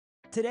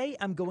Today,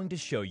 I'm going to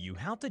show you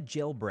how to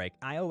jailbreak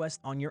iOS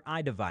on your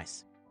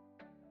iDevice.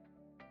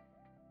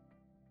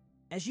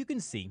 As you can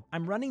see,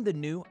 I'm running the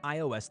new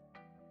iOS.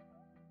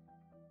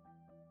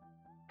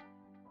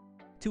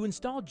 To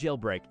install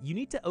Jailbreak, you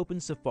need to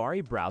open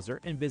Safari browser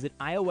and visit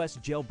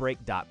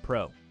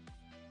iosjailbreak.pro.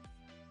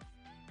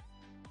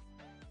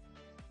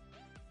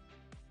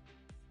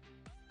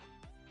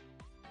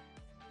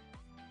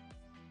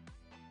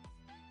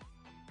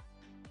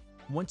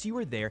 Once you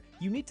are there,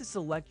 you need to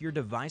select your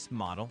device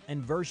model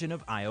and version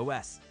of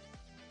iOS.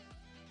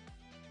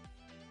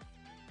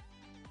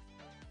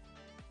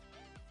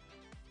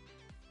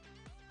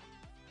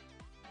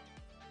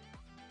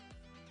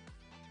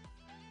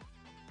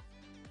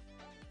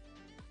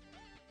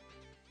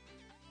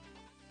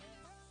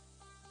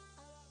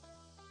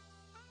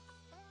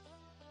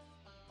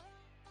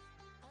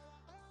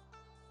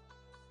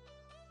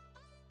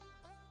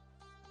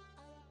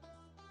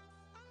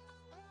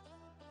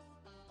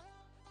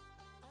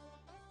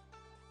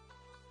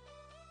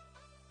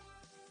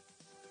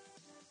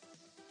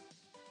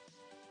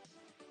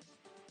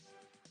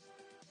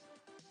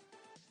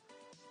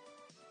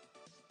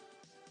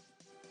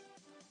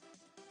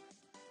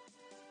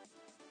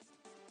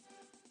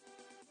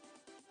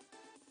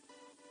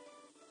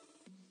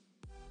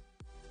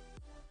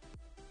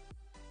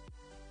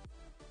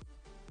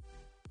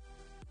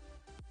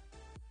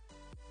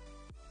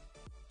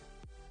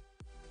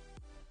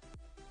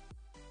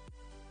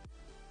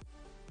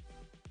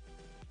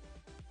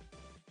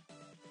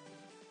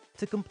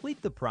 To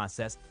complete the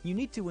process, you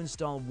need to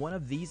install one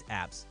of these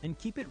apps and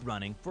keep it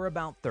running for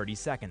about 30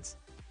 seconds.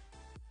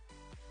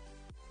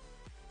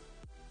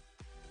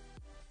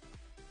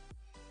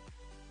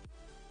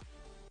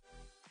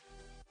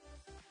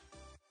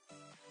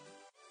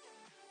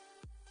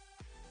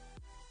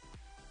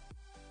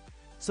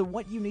 So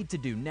what you need to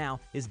do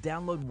now is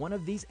download one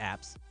of these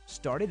apps,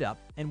 start it up,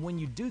 and when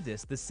you do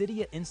this, the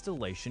Cydia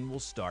installation will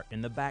start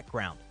in the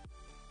background.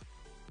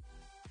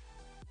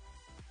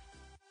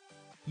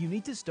 You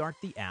need to start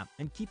the app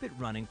and keep it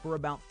running for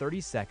about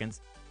 30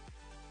 seconds.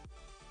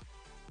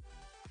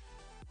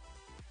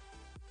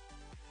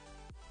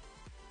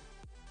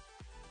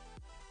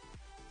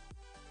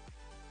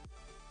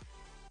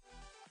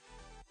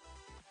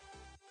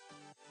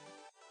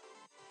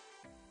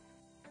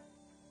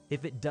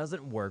 If it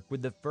doesn't work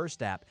with the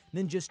first app,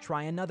 then just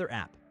try another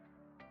app.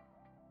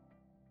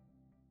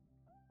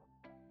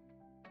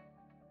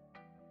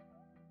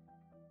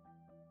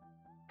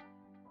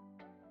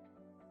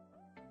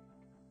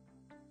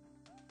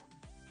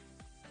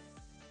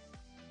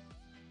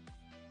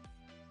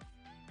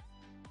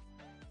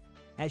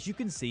 As you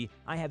can see,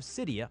 I have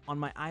Cydia on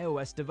my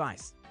iOS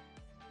device.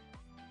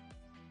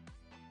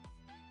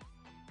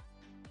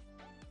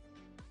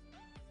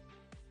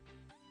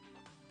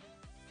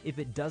 If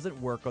it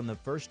doesn't work on the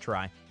first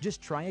try,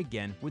 just try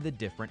again with a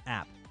different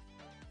app.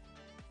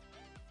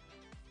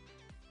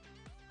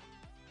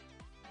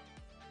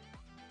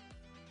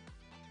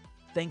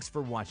 Thanks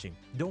for watching.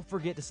 Don't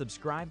forget to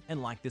subscribe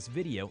and like this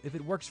video if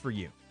it works for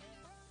you.